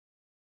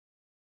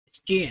It's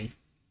Jin.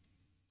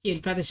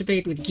 Jin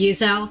participate with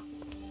Giselle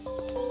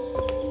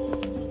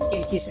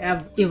in his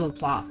evil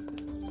plot.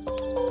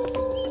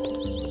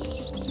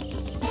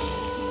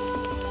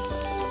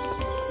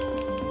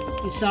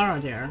 Is Sarah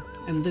there?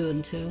 And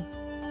Dune too.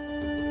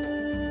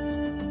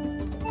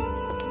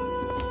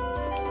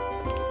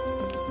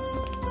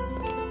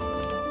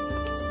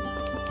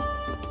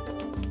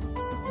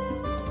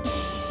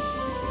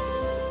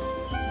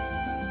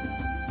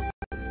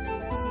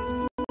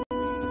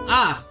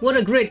 Ah, what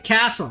a great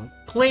castle!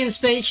 Clean,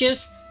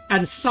 spacious,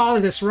 and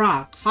solid as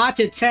rock. Hard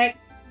to take,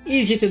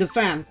 easy to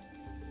defend.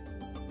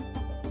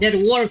 That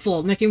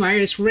waterfall making my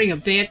ears ring a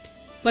bit,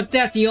 but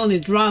that's the only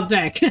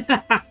drawback.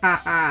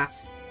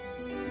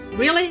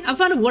 Really? I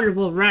found the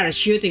waterfall rather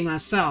shooting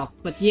myself,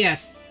 but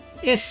yes,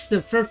 it's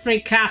the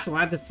perfect castle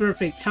at the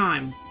perfect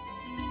time.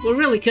 We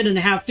really couldn't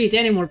have fit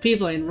any more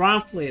people in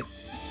Roughlit.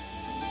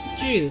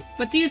 True,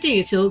 but do you think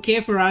it's okay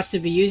for us to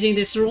be using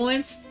these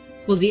ruins?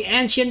 Will the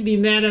ancient be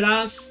mad at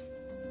us?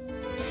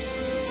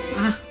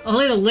 A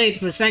little late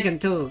for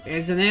second thought,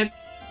 isn't it?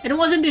 And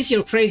wasn't this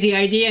your crazy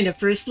idea in the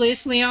first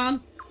place,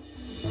 Leon?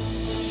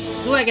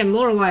 Dweck and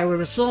Lorelei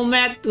were so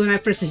mad when I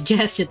first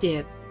suggested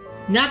it.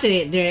 Not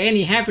that they're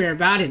any happier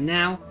about it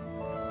now.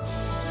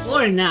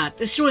 Or not,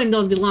 this ruin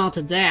don't belong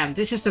to them.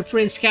 This is the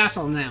Prince's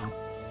castle now.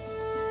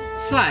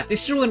 Besides,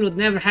 this ruin would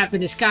never have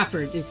been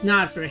discovered if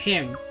not for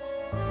him.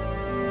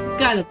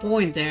 Got a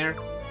point there.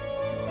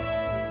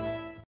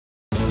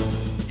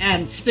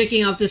 And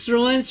speaking of these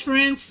ruins,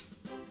 Prince,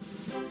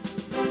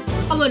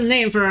 how about a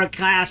name for our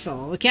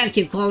castle? We can't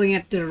keep calling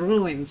it the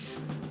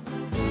ruins.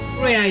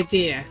 Great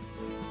idea.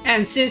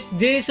 And since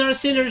these are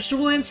Cinder's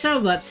ruins, how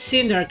about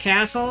Cinder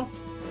Castle?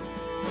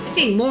 I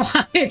think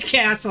Mohawk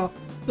Castle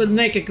would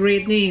make a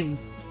great name.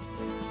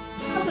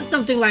 How about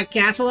something like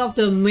Castle of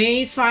the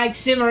May Side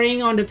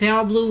simmering on the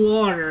pale blue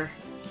water?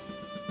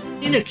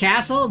 Cinder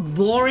Castle?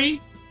 Boring?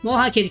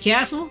 Mohawk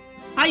Castle?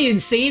 Are you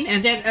insane?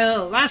 And that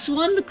last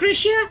one,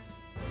 Lucretia?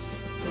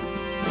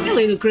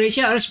 Really,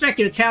 Lucretia, I respect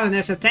your talent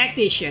as a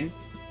tactician,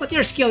 but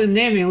your skill in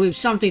naming leaves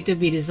something to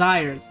be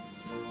desired.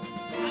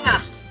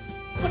 Ah,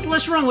 what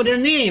was wrong with your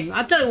name?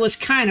 I thought it was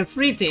kind of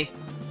pretty.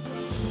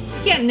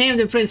 You can't name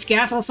the Prince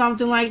Castle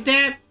something like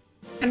that.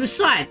 And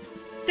besides,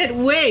 that's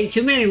way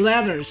too many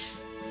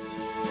letters.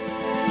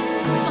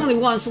 There's only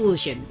one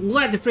solution.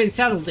 Let the Prince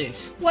settle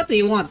this. What do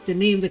you want to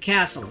name the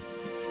castle?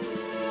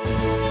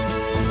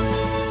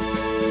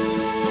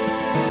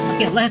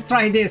 Okay, let's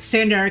try this.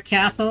 Cinder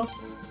Castle.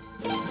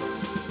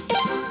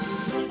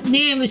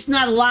 Name is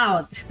not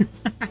allowed.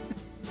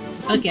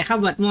 Okay, how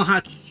about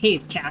Mohawk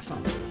Head Castle?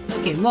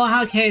 Okay,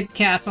 Mohawk Head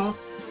Castle.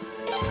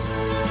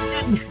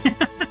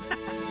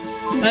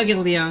 Okay,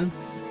 Leon.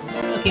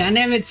 Okay, I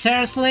name it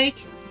Ceras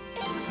Lake.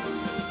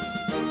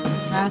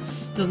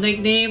 That's the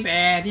nickname,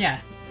 and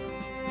yeah.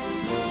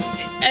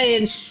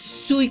 And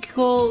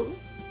Suikoden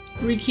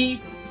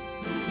Ricky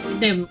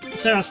name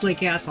Ceras Lake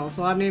Castle,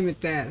 so I name it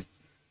that.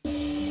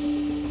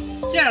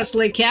 Ceras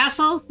Lake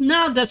Castle?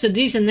 No, that's a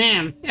decent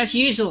name. As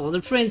usual, the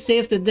prince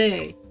saved the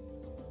day.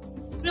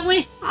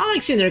 Really? I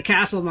like Cinder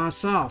Castle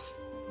myself.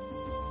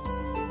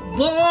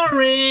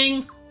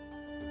 Boring!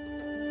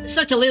 You're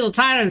such a little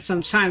tyrant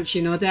sometimes,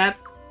 you know that?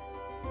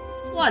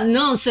 What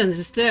nonsense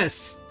is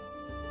this?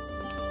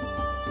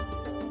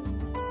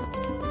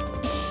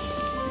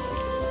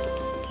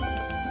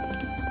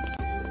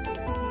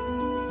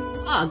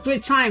 Ah,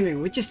 great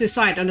timing. We just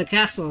decided on the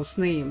castle's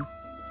name.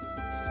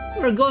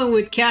 We're going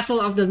with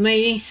Castle of the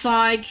May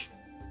Side.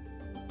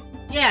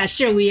 Yeah,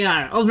 sure we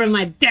are. Over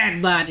my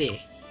dead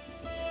body.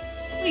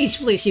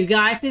 Please, you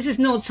guys. This is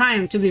no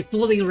time to be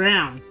fooling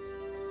around.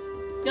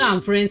 Come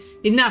on, Prince.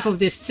 Enough of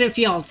these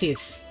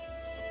trivialities.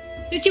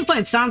 Did you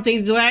find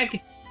something, Dweck?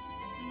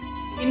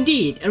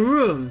 Indeed, a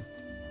room.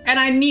 And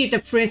I need the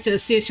Prince to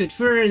assist with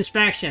further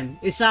inspection.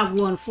 It's up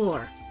one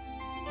floor.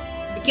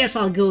 I guess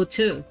I'll go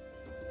too.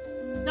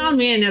 Count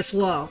me in as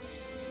well.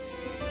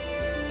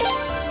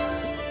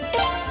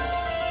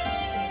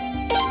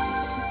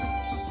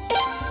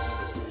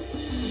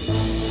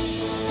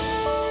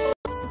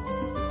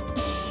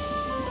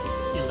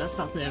 Let's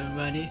talk to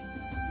everybody.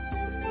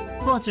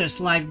 Photos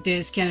like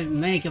this can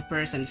make a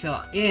person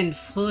feel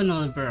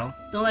invulnerable.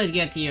 Don't let it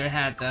get to your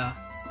head though.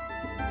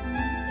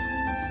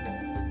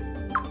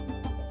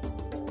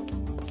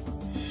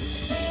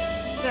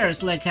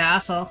 There's Lake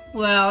Castle.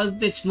 Well, it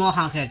beats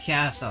Mohawk Head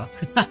Castle.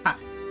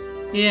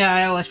 Yeah,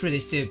 that was pretty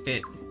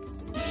stupid.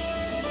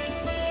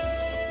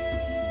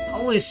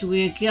 Always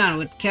weird gun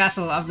with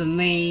Castle of the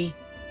May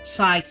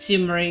Side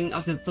simmering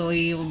of the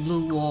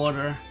blue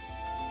water.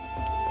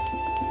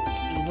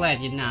 I'm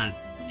glad you're not.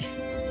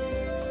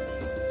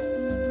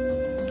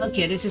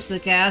 Okay, this is the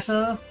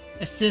castle.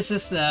 This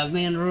is the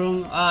main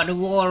room, the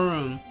war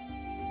room.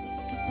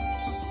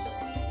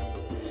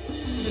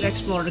 Let's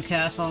explore the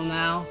castle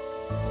now.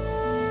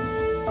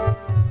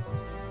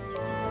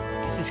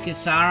 This is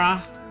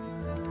Kisara.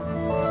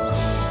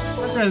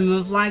 After a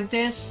move like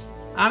this,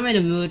 I'm in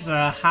the mood for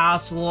a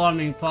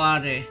housewarming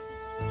party.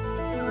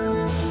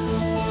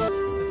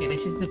 Okay,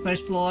 this is the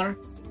first floor.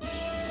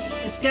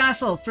 This This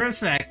castle,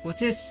 perfect. With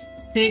its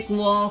thick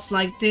walls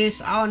like this,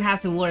 I won't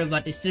have to worry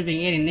about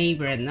disturbing any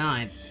neighbor at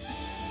night.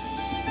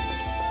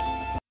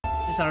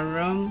 This is our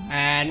room,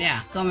 and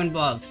yeah, comment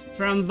box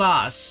from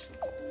boss.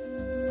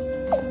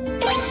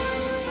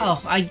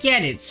 Oh, I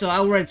get it. So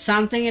I wrote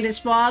something in this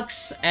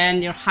box,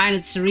 and your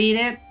highness read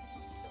it.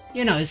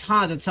 You know, it's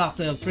hard to talk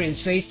to a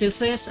prince face to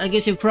face. I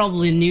guess you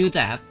probably knew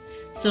that.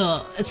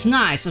 So it's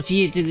nice of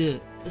you to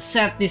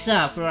set this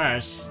up for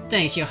us.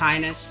 Thanks, your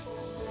highness.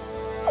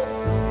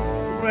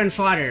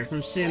 Grandfather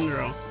from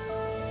Sinro.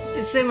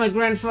 It seems my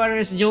grandfather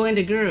has joined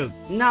the group.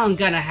 Now I'm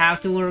gonna have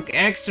to work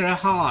extra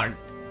hard.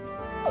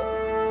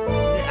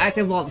 The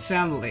Itobald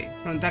family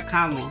from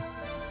Takamo.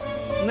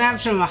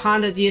 Maps from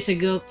 100 years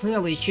ago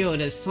clearly show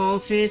the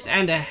Stonefish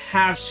and the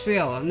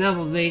Harpsfield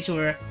naval base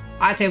were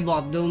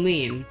Itobald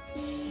domain.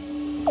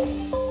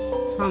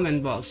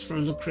 Comment box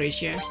from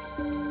Lucretia.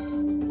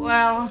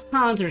 Well,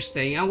 how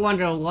interesting. I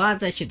wonder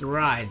what I should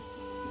write.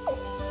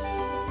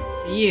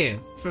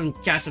 You from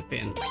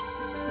Josephine.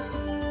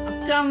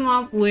 I've come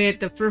up with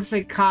the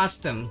perfect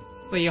costume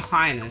for your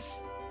highness.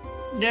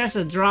 There's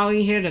a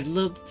drawing here that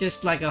looks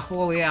just like a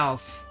holy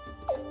elf.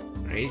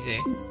 Crazy.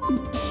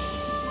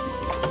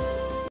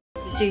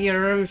 Check your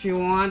room if you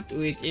want,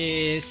 which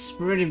is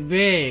pretty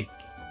big.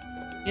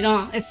 You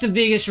know, it's the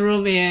biggest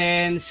room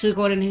in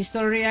Suikoden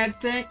history, I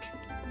think.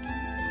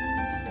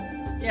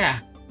 Yeah.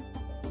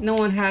 No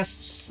one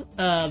has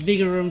a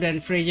bigger room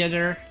than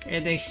Freyjadour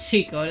in the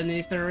Suikoden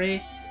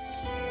history.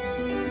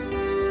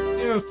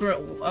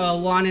 Hero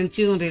 1 and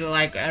 2, they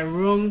like a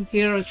room.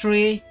 Hero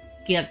 3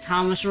 get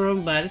Thomas'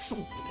 room, but it's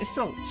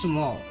still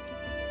small.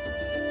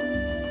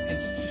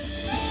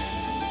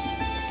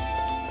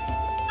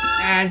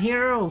 And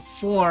Hero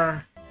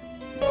 4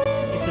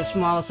 is the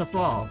smallest of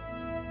all.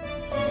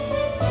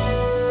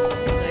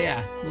 So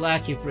yeah,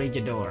 lucky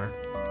Freyjadour.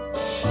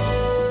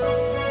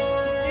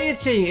 Do you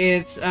think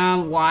it's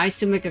wise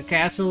to make a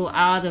castle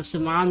out of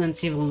some mountain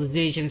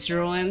civilization's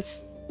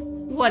ruins?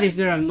 What if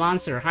there are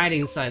monsters hiding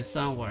inside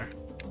somewhere?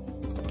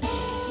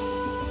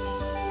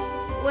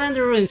 When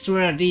the ruins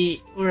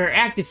were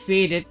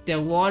activated,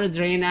 the water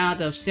drained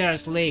out of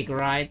Ceras Lake,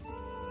 right?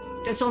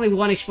 That's only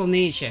one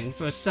explanation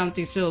for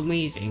something so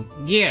amazing.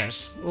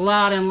 Gears.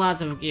 Lot and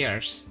lots of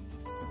gears.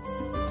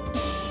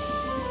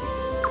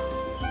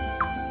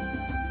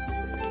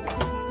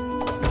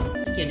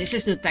 Okay, this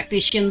is the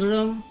tactician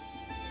room.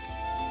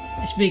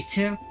 It's big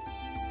too.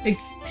 The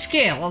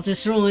scale of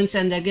these ruins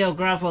and the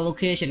geographical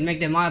location make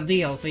them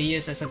ideal for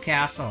use as a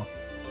castle.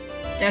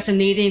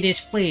 Designating this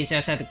place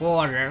as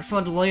headquarters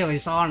for the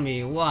Loyalist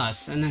army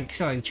was an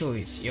excellent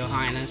choice, your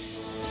highness.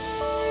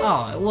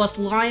 Oh, it was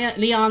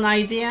Leon's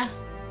idea?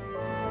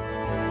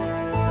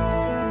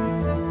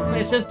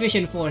 With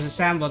sufficient force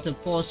assembled to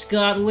post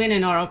Godwin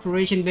and our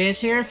operation base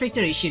here,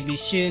 victory should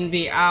soon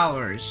be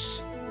ours.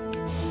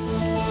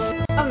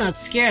 I'm not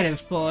scared,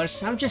 of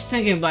course. I'm just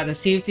thinking about the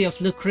safety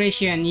of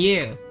Lucretia and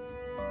you.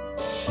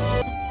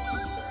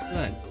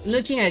 Look,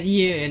 looking at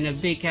you in a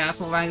big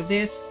castle like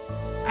this,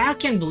 I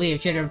can't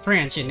believe you're a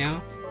prince, you know?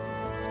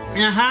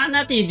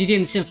 Not that you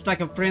didn't seem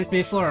like a prince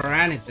before or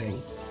anything.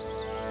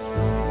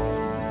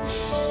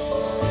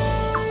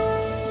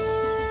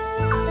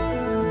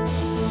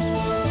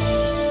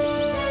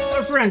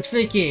 Our friend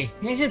Vicky,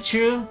 is it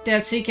true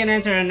that she can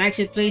enter and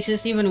exit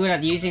places even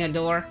without using a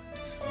door?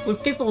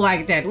 With people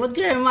like that, what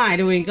good am I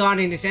doing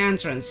guarding this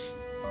entrance?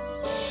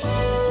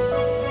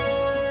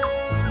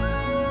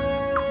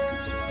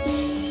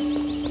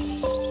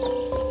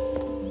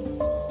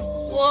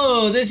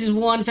 Whoa, this is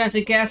one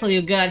fancy castle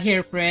you got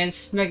here,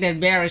 friends. Make that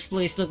barracks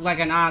place look like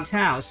an odd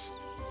house.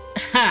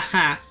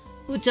 Haha,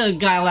 who told a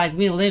guy like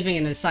me living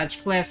in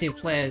such classy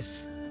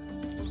place?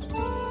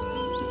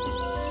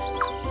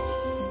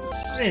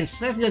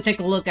 Prince, let's go take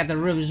a look at the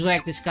rooms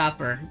Wack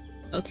discovered.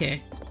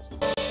 Okay.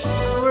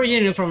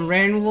 Originally from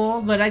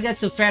Rainwall, but I got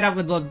so fed up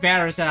with those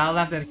barracks that I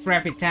left that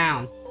crappy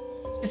town.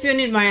 If you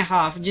need my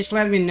help, just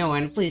let me know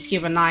and please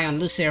keep an eye on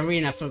Lucy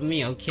Arena for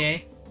me,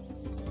 okay?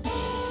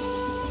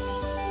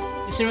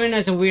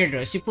 Serena's a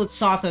weirdo. She puts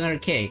salt on her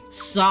cake.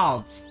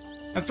 Salt!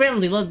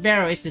 Apparently, Lord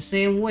Barrow is the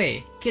same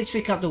way. Kids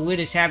pick up the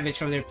weirdest habits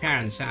from their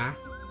parents, huh?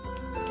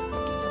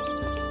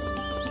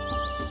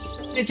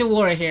 Need to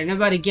worry here.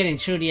 Nobody getting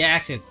through the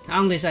exit.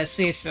 Unless I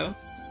say so.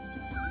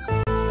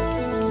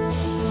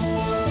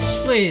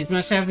 This place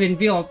must have been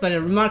built by a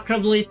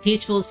remarkably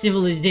peaceful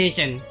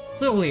civilization.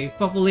 Clearly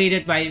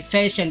populated by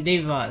fashion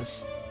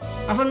divas.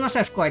 I found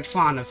myself quite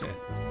fond of it.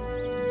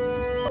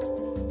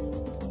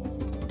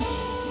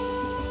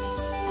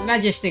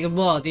 Majestic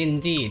abode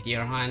indeed,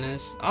 your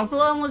highness.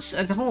 Although almost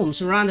at home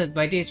surrounded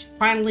by these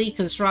finely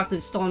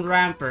constructed stone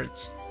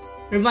ramparts.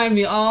 Remind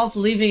me of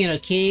living in a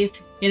cave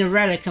in a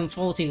rather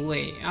comforting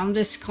way. I'm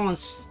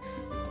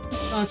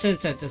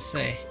disconcerted to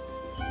say.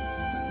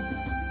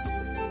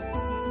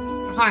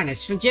 Your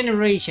highness, for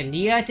generations,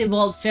 the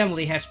Itobald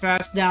family has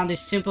passed down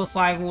this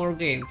simplified war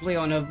game play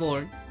on a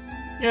board.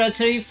 There are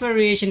 3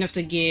 variations of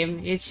the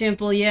game. It's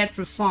simple yet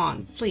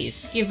profound.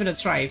 Please, give it a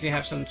try if you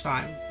have some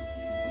time.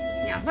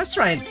 Yeah, let's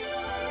try it.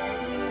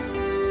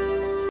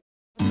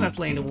 try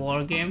playing the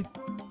war game.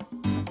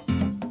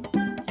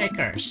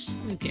 Checkers.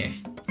 Okay.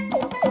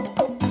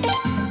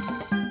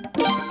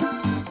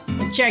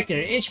 Checker.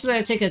 Each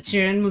player take a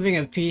turn moving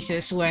a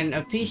pieces. When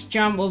a piece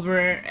jump over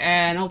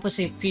an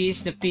opposing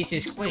piece, the piece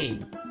is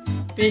claimed.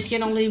 Piece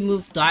can only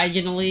move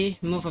diagonally,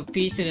 move a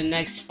piece to the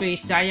next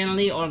space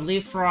diagonally, or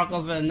leapfrog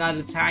over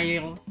another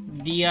tile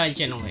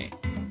diagonally.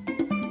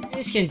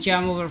 Piece can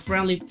jump over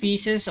friendly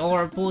pieces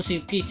or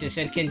opposing pieces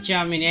and can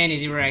jump in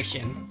any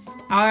direction.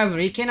 However,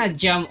 it cannot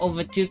jump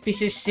over two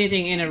pieces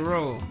sitting in a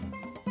row.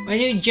 When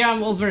you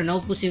jump over an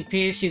opposing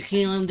piece, you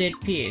kill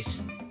that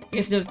piece.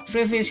 If the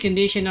previous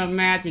conditions are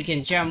met, you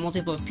can jump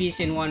multiple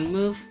pieces in one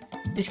move.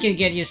 This can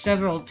get you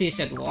several pieces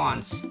at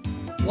once.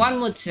 One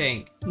more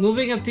thing,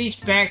 moving a piece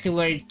back to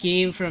where it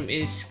came from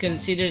is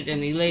considered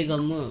an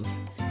illegal move.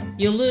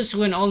 You lose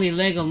when only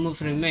legal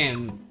moves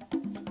remain.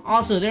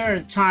 Also, there are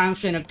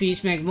times when a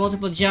piece makes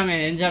multiple jumps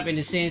and ends up in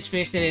the same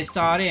space that it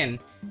started in.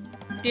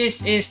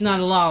 This is not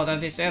allowed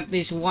until at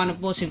least one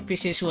opposing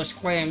piece was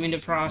claimed in the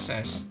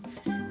process.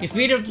 If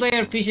either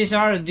player pieces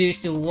are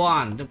reduced to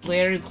 1, the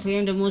player who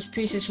claimed the most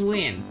pieces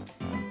win.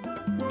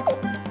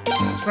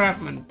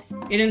 Entrapment.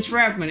 In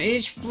entrapment,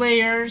 each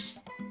player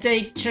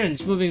take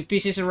turns moving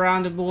pieces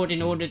around the board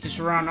in order to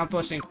surround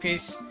opposing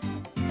piece.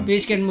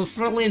 Piece can move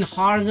freely in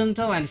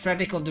horizontal and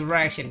vertical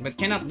direction, but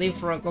cannot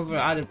leapfrog over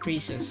other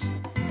pieces.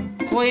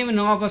 Claim an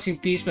opposing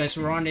piece by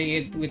surrounding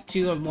it with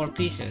 2 or more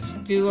pieces.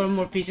 2 or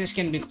more pieces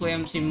can be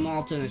claimed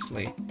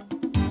simultaneously.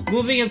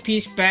 Moving a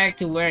piece back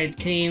to where it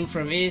came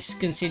from is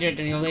considered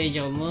an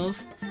illegal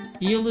move.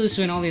 You lose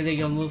when only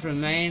legal moves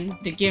remain.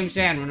 The game's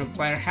end when a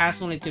player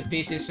has only 2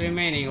 pieces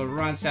remaining or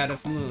runs out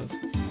of move.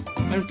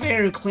 When a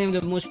player who claimed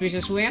the most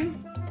pieces win.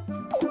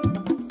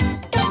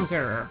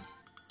 Conqueror.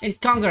 In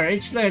Conqueror,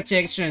 each player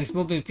takes turns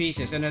moving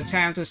pieces and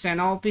attempt to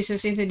send all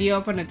pieces into the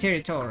opponent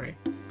territory.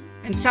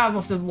 And top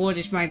of the board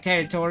is my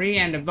territory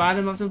and the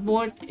bottom of the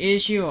board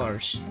is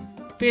yours.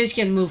 Piece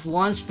can move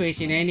 1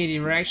 space in any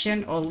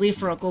direction or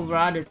leapfrog over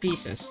other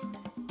pieces.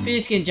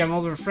 Piece can jump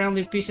over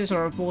friendly pieces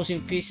or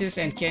opposing pieces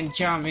and can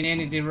jump in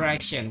any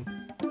direction.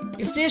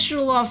 If this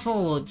rule are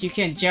followed, you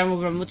can jump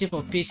over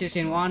multiple pieces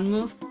in one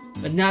move,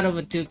 but not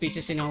over 2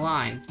 pieces in a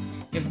line.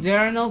 If there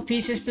are no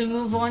pieces to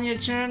move on your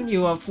turn,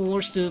 you are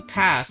forced to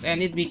pass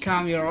and it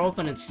becomes your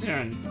opponent's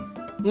turn.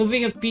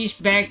 Moving a piece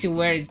back to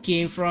where it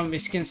came from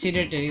is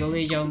considered an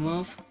illegal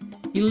move.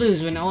 You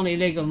lose when only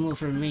legal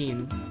moves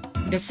remain.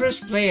 The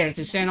first player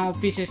to send all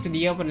pieces to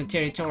the opponent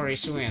territory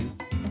is win.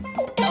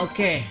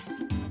 Okay.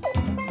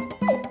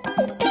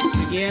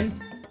 Begin.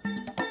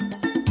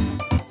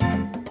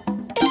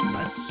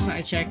 Let's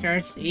try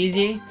checkers.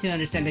 Easy to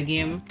understand the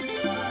game.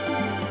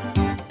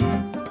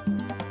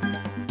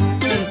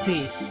 Turn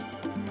piece.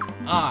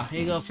 Ah,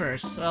 you go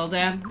first. Well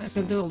then, let's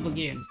the duel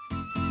begin.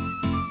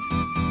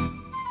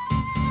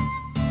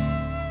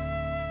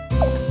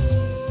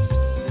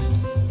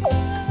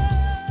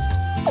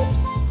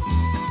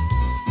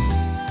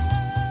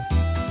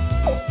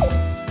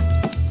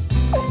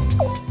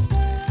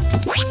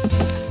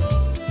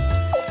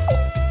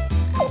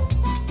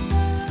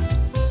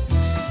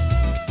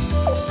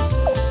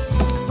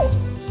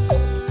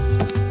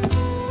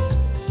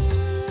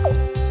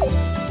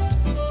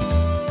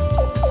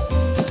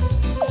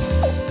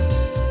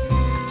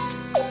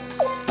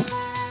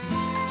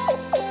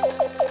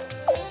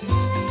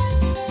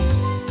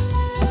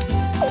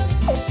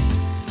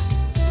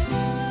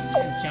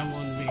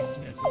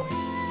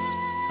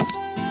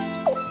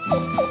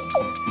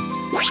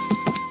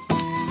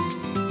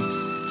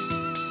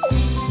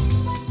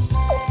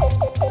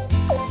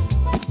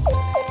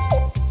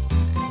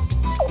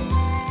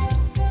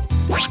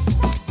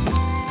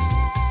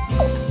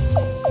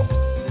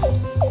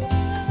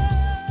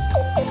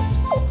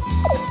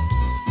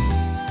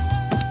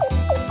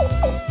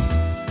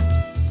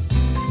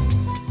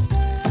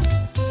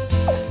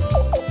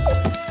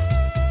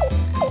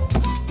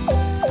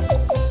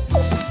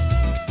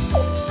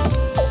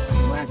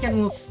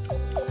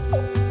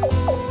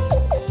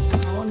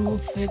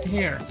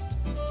 Here.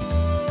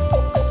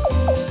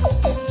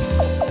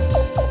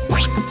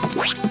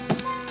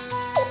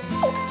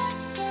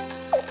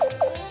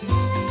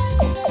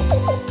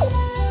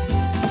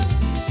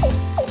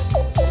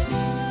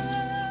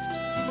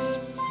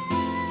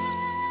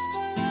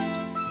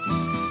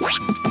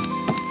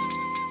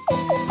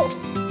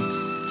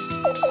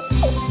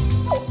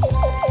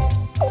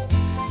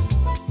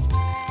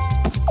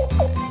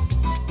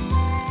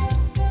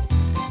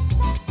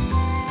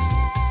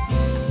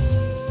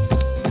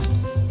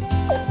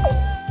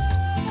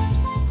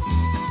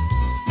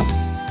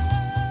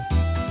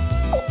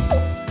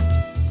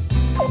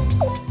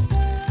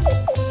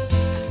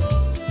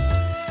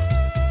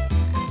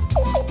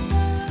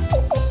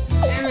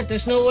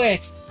 There's no way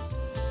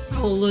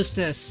I will lose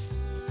this.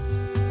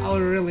 I will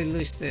really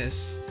lose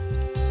this.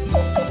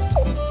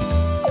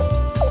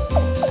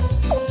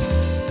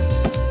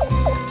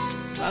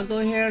 If I go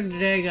here,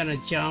 they're gonna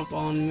jump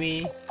on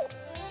me.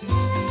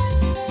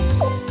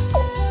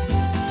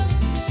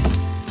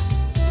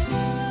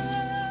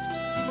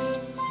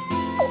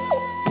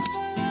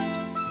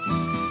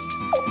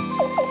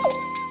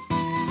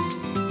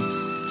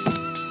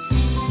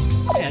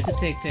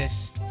 take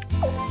this.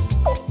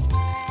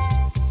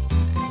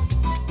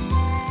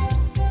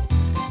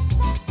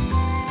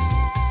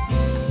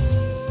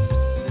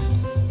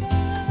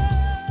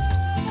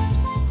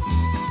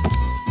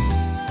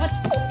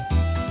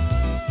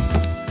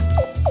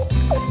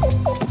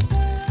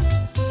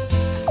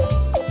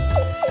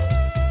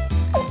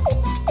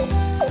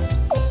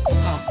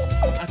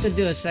 Could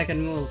do a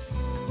second move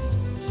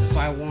if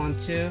I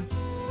want to.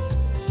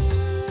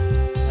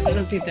 I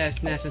don't think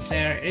that's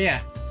necessary.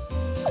 Yeah.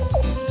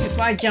 If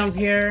I jump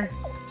here,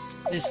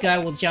 this guy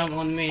will jump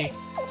on me.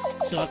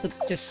 So I could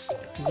just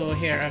go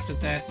here after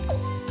that.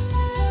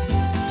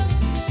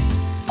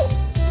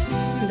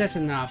 And that's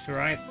enough,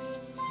 right?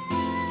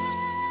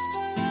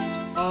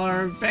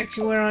 Or back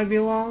to where I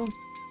belong?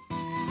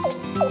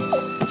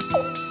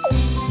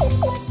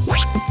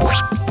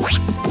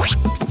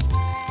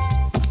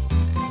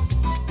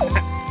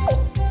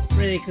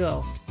 Pretty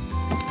cool.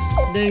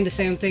 Doing the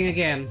same thing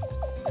again.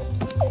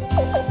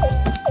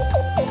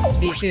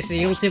 This is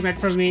the ultimate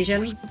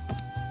formation.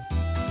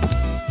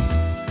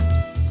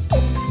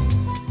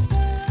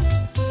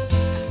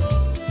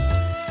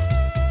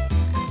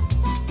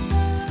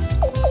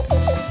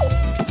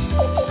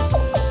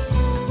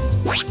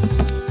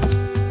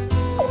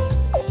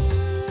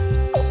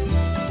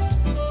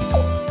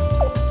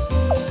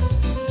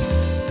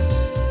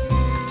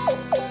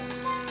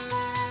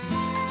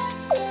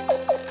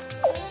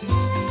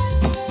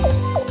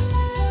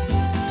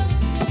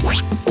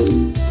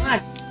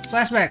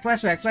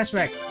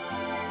 Flashback.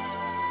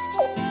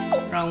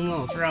 Wrong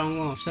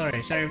move.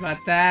 Sorry about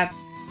that.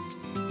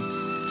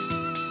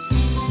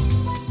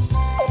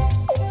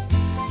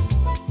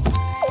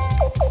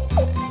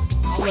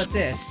 How about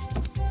this?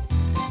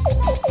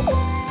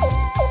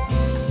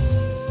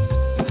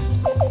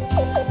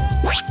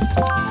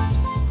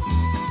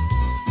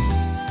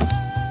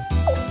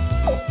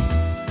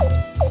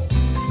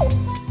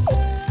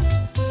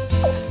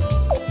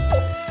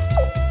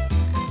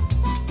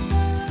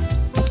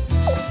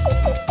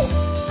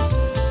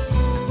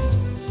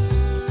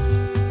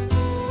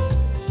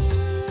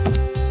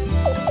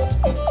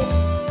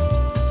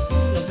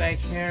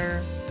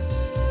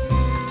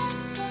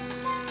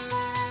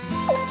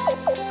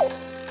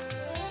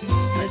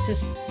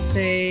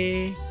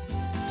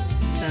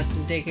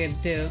 Nothing they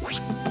could do.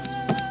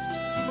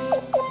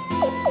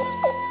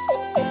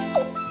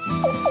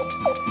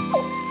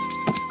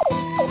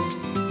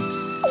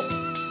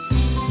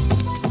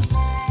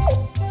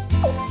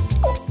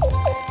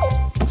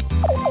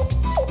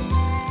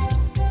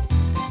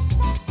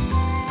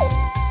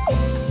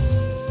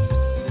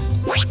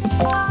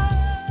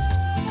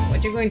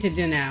 What you going to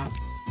do now?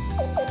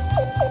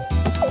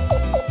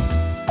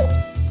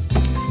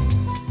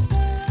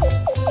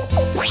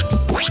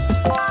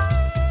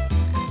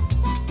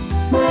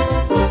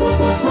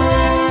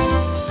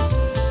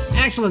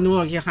 Excellent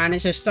work, Your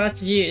Highness. Your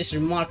strategy is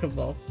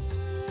remarkable.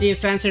 The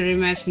offensive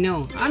remains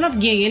no. I'm not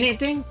getting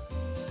anything.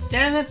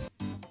 Damn it.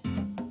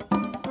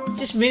 It's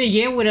just been a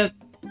game with a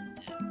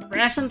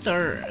present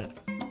or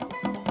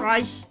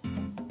prize.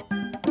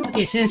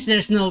 Okay, since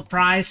there's no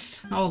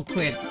prize, I'll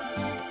quit.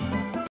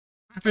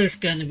 I thought it's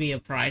gonna be a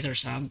prize or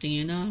something,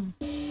 you know?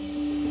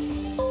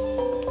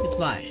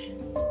 Goodbye.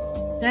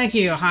 Thank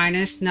you, Your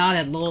Highness. Now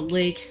that Lord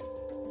League.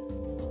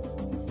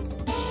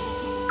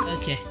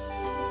 Okay.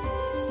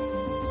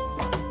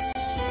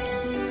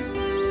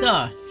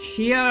 So,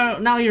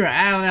 now you're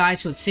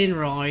allies with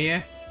Shinro, are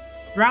you?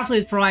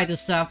 Roughly pride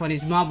yourself on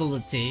his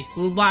mobility.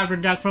 We'll buy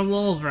product from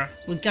all over.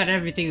 We got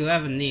everything you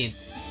ever need.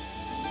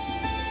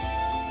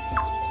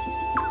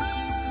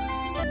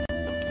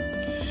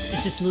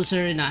 This is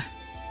Lucerina.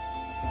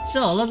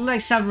 So, looks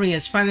like suffering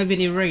has finally been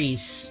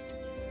erased.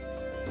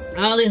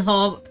 I only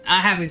hope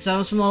I have in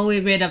some small way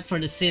made up for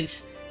the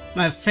sins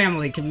my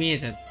family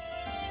committed.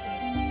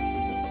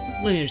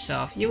 Blame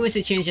yourself. You wish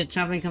to change your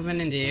traveling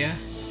companion, do you?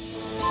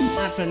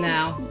 Not for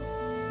now.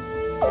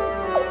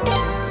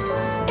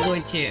 I'm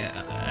going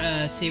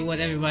to see what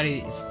everybody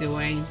is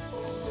doing.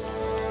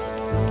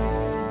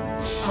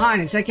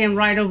 Highness, I came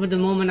right over the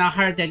moment I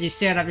heard that you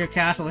set up your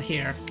castle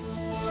here.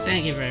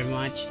 Thank you very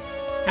much.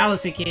 Hello,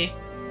 Vicky.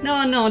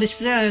 No, this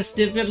place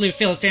definitely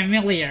feels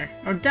familiar.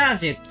 Or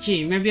does it?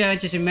 Gee, maybe I'm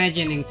just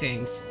imagining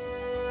things.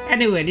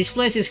 Anyway, this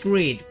place is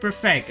great.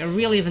 Perfect. A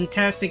really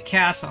fantastic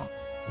castle.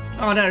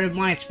 Oh, that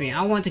reminds me.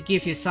 I want to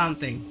give you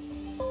something.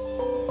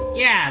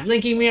 Yeah,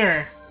 blinking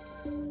mirror.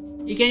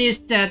 You can use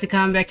that to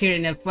come back here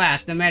in a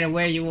flash, no matter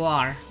where you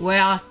are.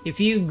 Well, if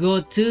you go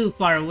too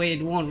far away,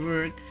 it won't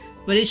work.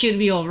 But it should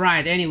be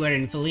alright anywhere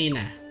in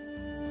Falena.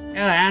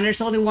 And there's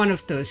only one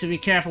of those, so be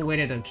careful with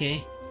it, okay?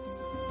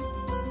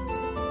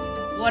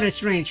 What a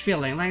strange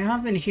feeling, like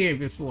I've been here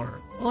before.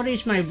 Or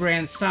is my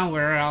brain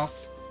somewhere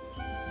else?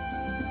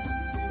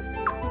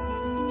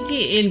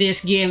 Vicky in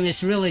this game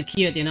is really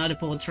cute, you know, the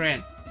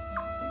portrait.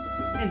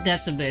 And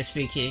that's the best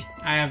Vicky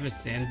I ever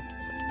seen.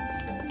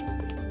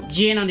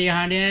 Jean, on the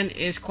other hand,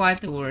 is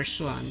quite the worst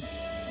one.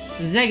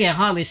 They can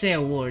hardly say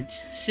a word.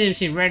 Seems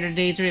she'd rather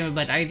daydream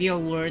about ideal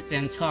words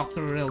than talk to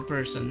a real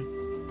person.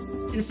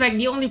 In fact,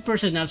 the only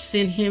person I've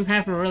seen him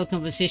have a real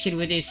conversation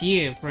with is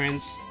you,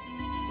 Prince.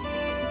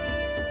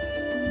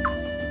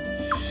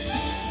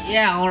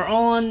 Yeah, our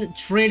own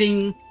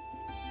trading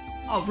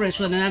operates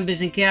for the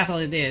numbers and castle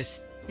it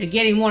is. You're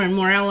getting more and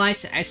more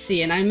allies, I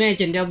see, and I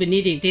imagine they'll be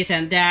needing this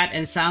and that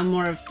and some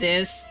more of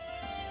this.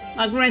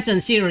 My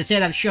grandson Ceras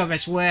set up shop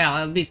as well.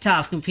 It'll be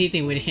tough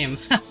competing with him.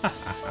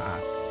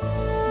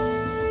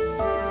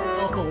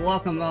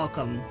 Welcome,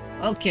 welcome.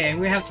 Okay,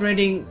 we have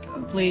trading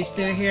place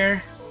still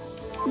here.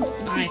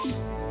 Nice.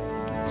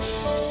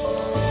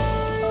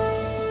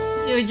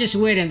 You just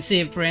wait and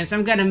see, Prince.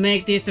 I'm gonna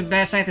make this the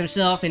best item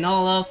shelf in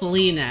all of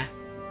Falena.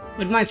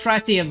 With my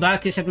trusty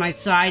Abacus at my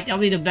side, I'll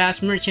be the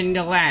best merchant in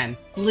the land.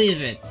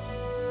 Believe it.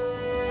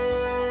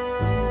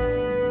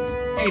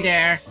 Hey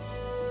there.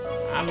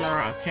 I'm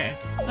alright, okay.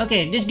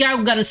 Okay, this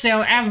guy gonna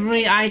sell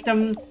every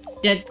item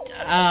that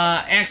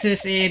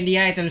access in the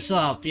item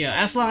shop. Yeah,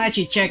 as long as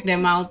you check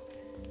them out,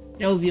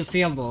 they will be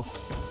available.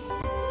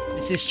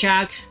 This is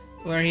Chuck,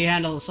 where he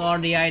handles all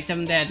the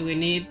items that we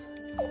need.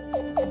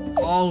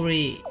 All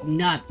we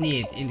not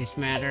need in this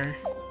matter.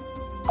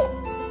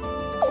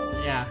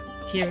 Yeah,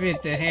 give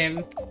it to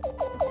him.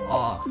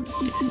 Oh,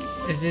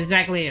 this is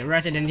exactly a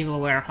Resident Evil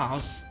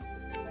warehouse.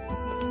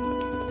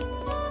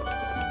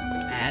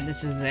 And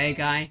this is a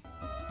guy.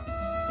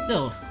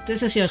 So,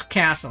 this is your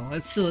castle.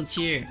 It suits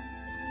you.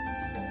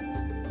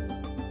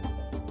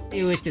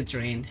 You wish to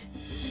train.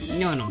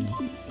 No.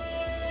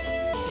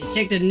 Okay,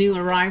 check the new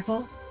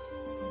arrival.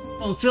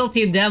 From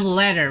Filthy Devil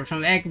letter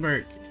from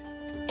Egbert.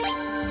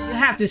 You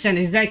have to send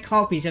exact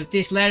copies of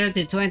this letter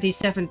to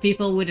 27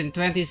 people within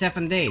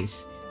 27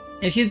 days.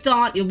 If you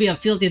don't, you'll be a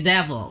filthy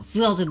devil.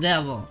 Filthy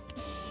devil.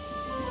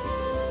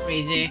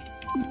 Crazy.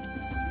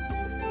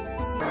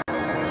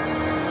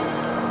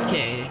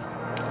 Okay.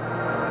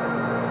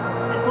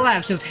 The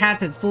collapse of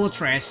Hatted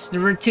Fortress, the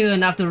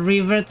return of the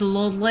river to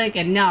Lord Lake,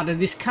 and now the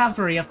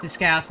discovery of this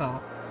castle.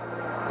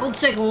 It'll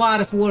take a lot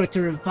of work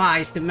to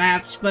revise the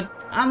maps, but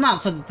I'm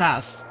up for the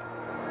task.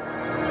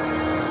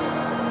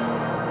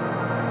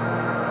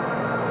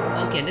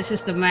 Okay, this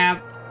is the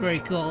map. Very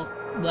cool.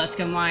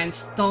 Basca Mine.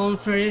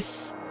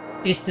 Stonefirst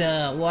is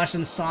the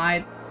western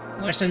side.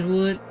 Western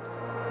Wood.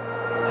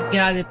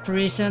 Agate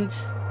Prison.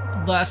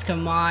 Basca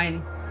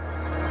Mine.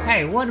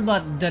 Hey, what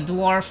about the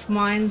Dwarf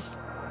Mine?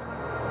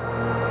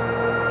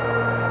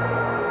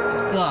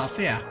 Dwarf,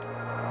 yeah.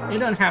 You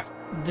don't have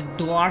the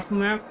Dwarf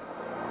map?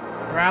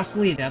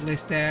 Roughly, at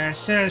least there.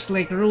 Ceras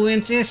Lake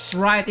Ruins is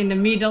right in the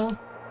middle.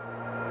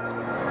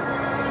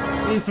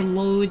 River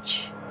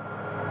Lodge.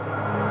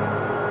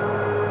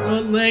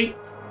 Lake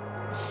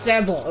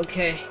Sable,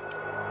 okay.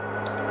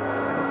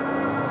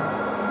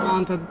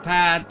 Mountain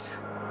Path,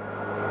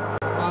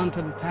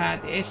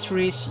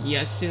 Estris,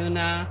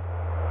 Yasuna.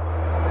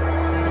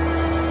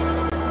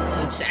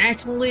 It's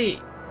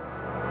actually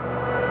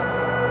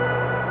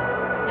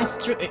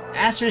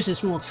Estris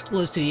is more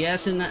close to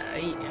Yasuna.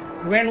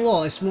 Grand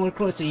Wall is more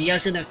close to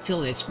Yasuna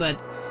village,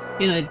 but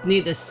you know it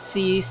needs a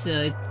sea, so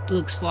it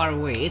looks far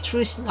away. It's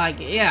just like,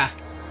 yeah,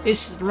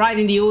 it's right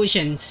in the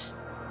oceans.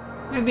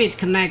 Maybe it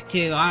connects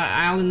to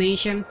Island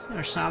Nation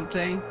or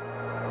something.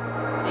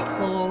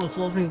 Equal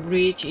Evolving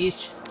Bridge,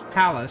 East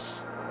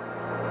Palace.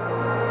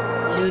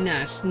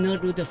 Lunas,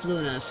 Northwood of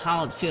Lunas,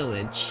 Howard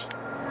Village.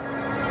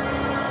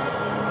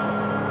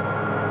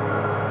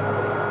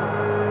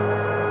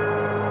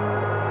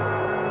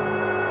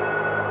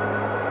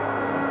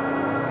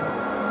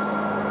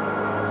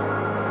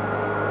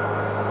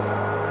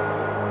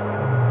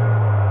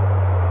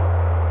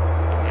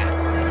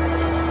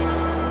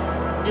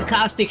 The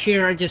caustic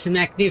here are just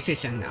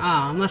magnificent.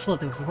 Ah, muscle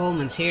to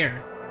performance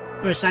here.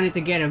 First I need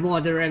to get a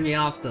more to run me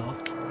off though.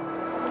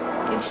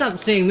 It's stop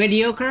saying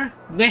mediocre?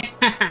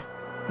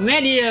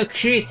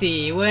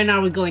 Mediocrity! When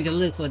are we going to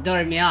look for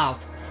me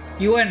off?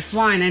 You won't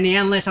find any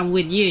unless I'm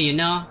with you, you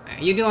know?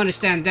 You do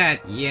understand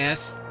that,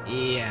 yes?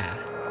 Yeah.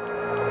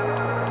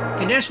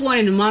 Okay, there's one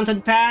in the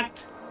mountain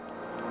path.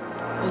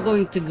 We're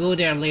going to go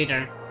there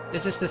later.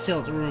 This is the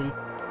Silt room.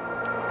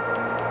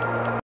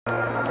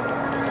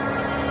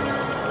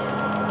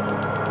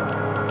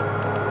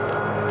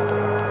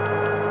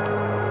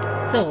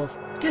 So,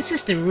 this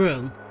is the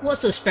room.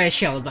 What's so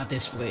special about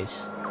this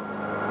place?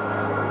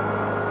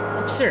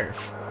 Observe.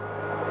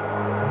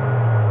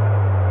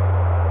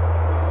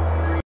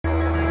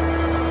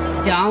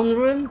 Down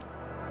room?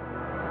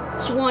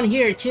 There's one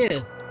here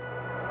too.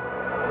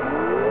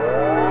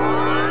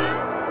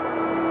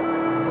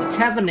 What's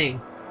happening?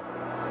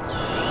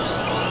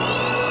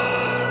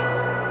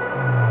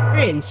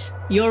 Prince,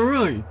 your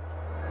room.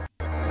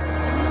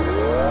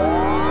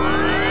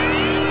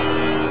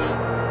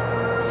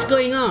 What's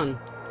going on?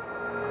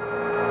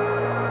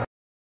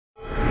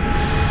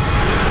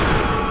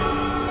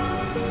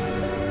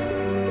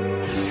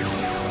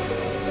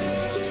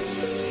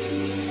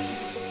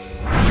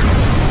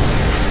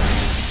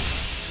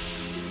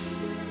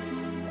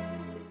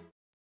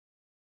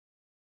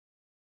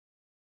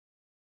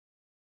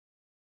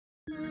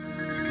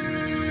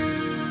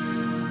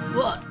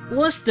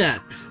 What's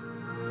that?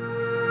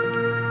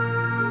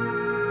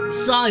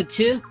 saw it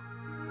too?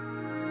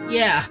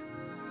 Yeah.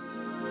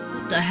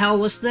 What the hell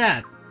was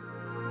that?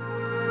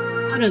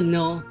 I don't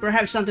know.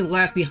 Perhaps something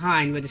left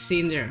behind by the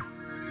scene there.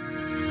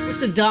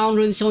 Was the down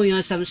rune showing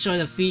us some sort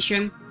of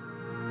vision?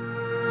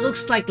 It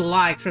looks like the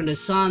light from the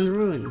sun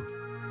rune.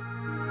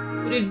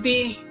 Could it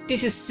be?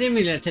 This is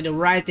similar to the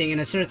writing in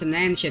a certain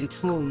ancient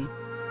tome.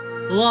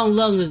 Long,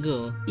 long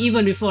ago,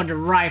 even before the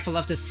arrival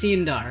of the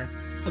Sindar,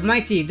 a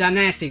mighty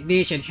dynastic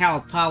nation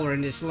held power in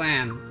this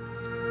land.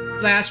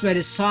 Blessed by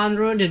the sun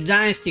rune, the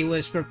dynasty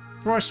was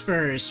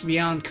prosperous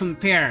beyond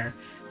compare,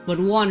 but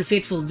one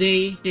fateful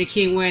day, their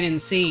king went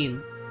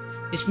insane.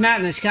 His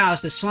madness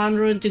caused the sun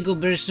rune to go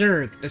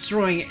berserk,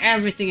 destroying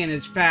everything in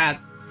its path.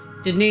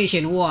 The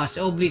nation was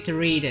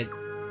obliterated.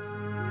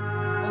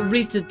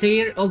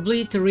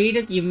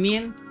 Obliterated, you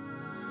mean?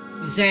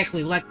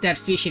 Exactly like that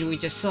vision we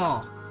just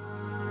saw.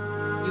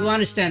 You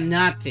understand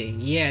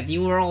nothing, yet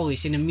you were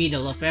always in the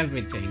middle of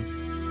everything.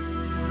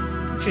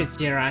 Should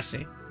Ceras.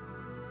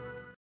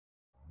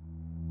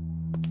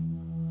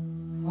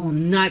 Oh,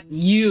 not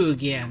you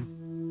again.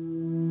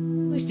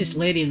 Who is this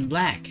lady in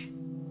black?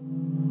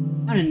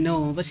 I don't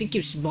know, but she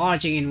keeps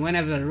barging in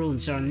whenever the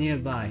runes are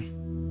nearby.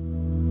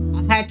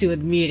 I had to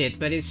admit it,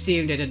 but it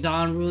seemed that the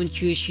dawn rune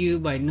chose you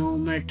by no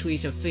mere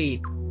twist of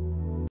fate.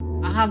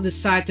 I have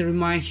decided to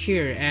remain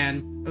here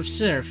and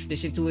observe the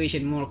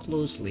situation more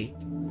closely.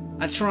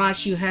 I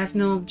trust you have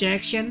no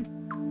objection?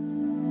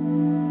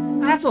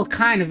 I have all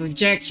kind of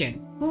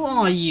objection. Who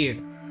are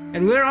you?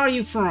 And where are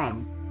you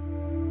from?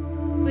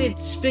 Quit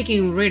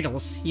speaking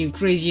riddles, you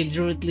crazy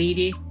druid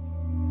lady.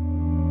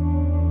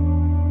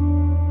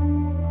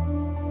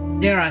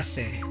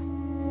 Zerase.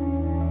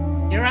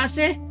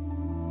 Zerase?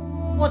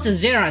 What's a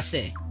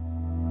Zerase?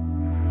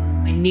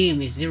 My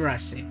name is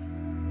Zerase.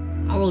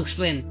 I will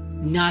explain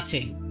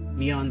nothing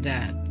beyond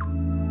that.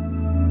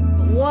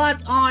 But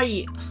what are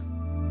you?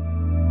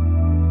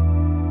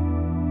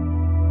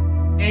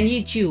 And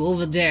you two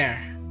over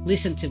there,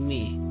 listen to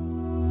me.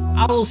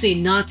 I will say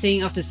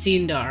nothing of the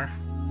Sindar,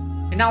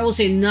 and I will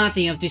say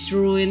nothing of these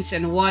ruins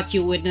and what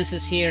you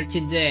witnesses here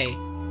today.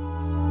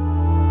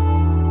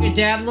 Your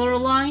dad,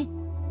 Lorelei?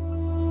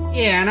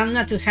 Yeah, and I'm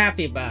not too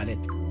happy about it.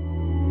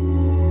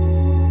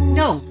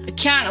 No, I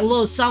can't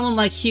allow someone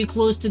like you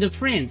close to the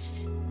prince.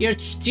 You're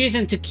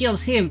threatened to kill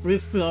him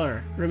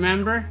before,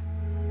 remember?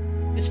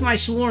 It's my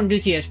sworn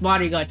duty as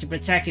bodyguard to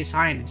protect his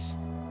highness.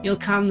 You'll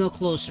come no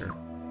closer.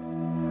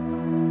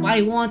 If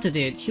I wanted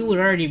it, he would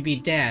already be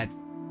dead.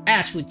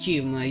 As would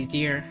you, my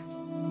dear.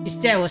 His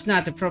death was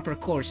not the proper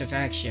course of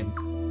action.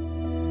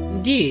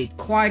 Indeed,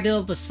 quite the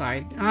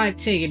opposite. I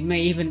think it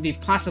may even be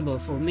possible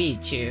for me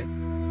to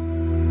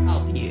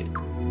help you.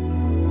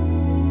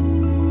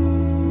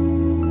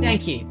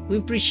 Thank you. We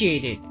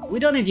appreciate it. We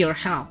don't need your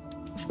help.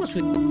 Of course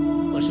we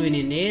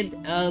need it.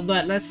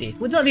 But let's see.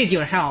 We don't need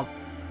your help.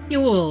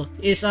 Your will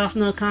is of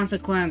no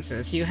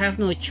consequences. You have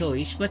no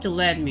choice but to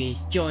let me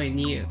join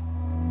you.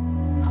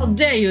 How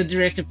dare you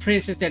address the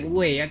princess that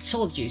way? I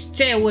told you,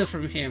 stay away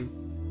from him.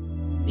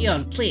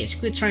 Leon, please,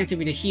 quit trying to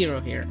be the hero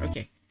here.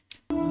 Okay.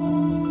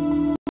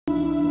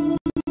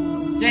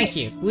 Thank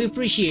you. We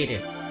appreciate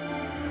it.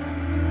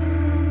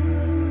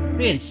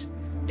 Prince,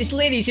 this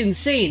lady is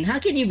insane. How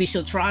can you be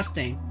so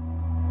trusting?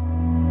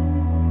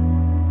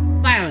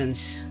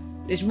 Silence.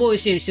 This boy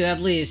seems to at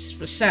least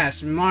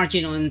possess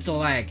marginal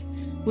intellect,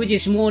 which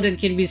is more than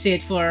can be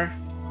said for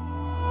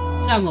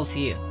some of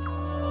you.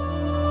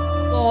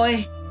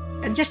 Boy,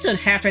 I just don't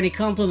have any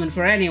compliment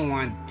for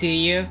anyone, do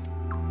you?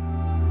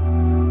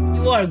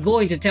 You are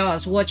going to tell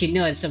us what you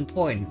know at some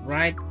point,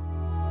 right?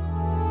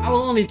 I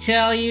will only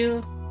tell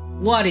you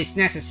what is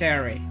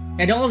necessary,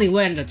 and only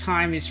when the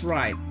time is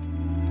right.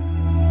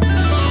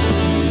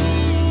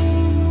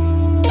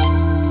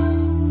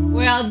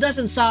 Well, it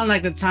doesn't sound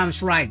like the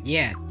time's right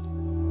yet.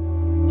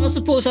 I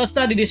suppose I'll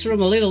study this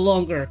room a little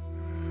longer,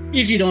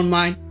 if you don't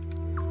mind.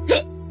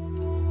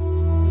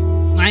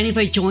 Mind if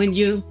I joined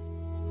you?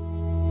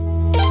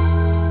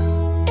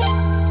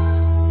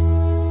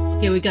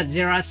 Okay, we got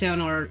Ceras on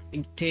our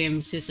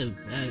team. She's a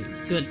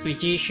good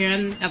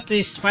magician. At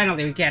least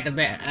finally we get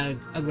a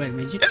great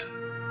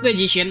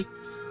magician.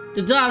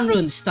 The dawn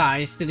rune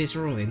ties to this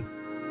ruin.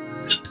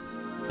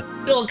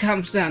 It all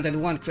comes down to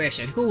one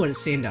question: who was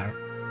Sindar?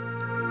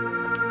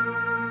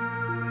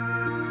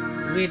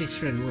 Where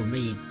this rune were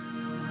made?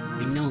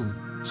 I know.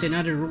 I've seen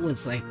other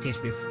ruins like this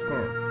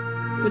before.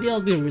 Could they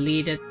all be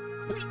related?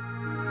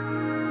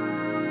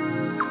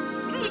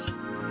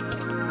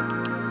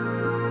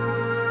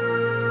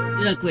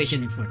 Without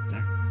questioning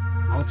further,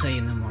 I'll tell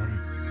you no more.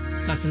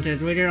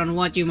 Concentrate rather on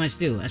what you must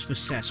do as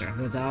possessor of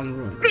the dawn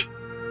rune.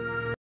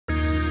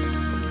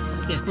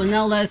 Okay, for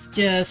now let's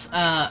just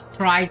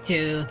try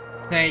to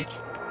take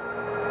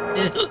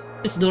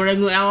this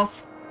Doremu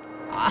elf.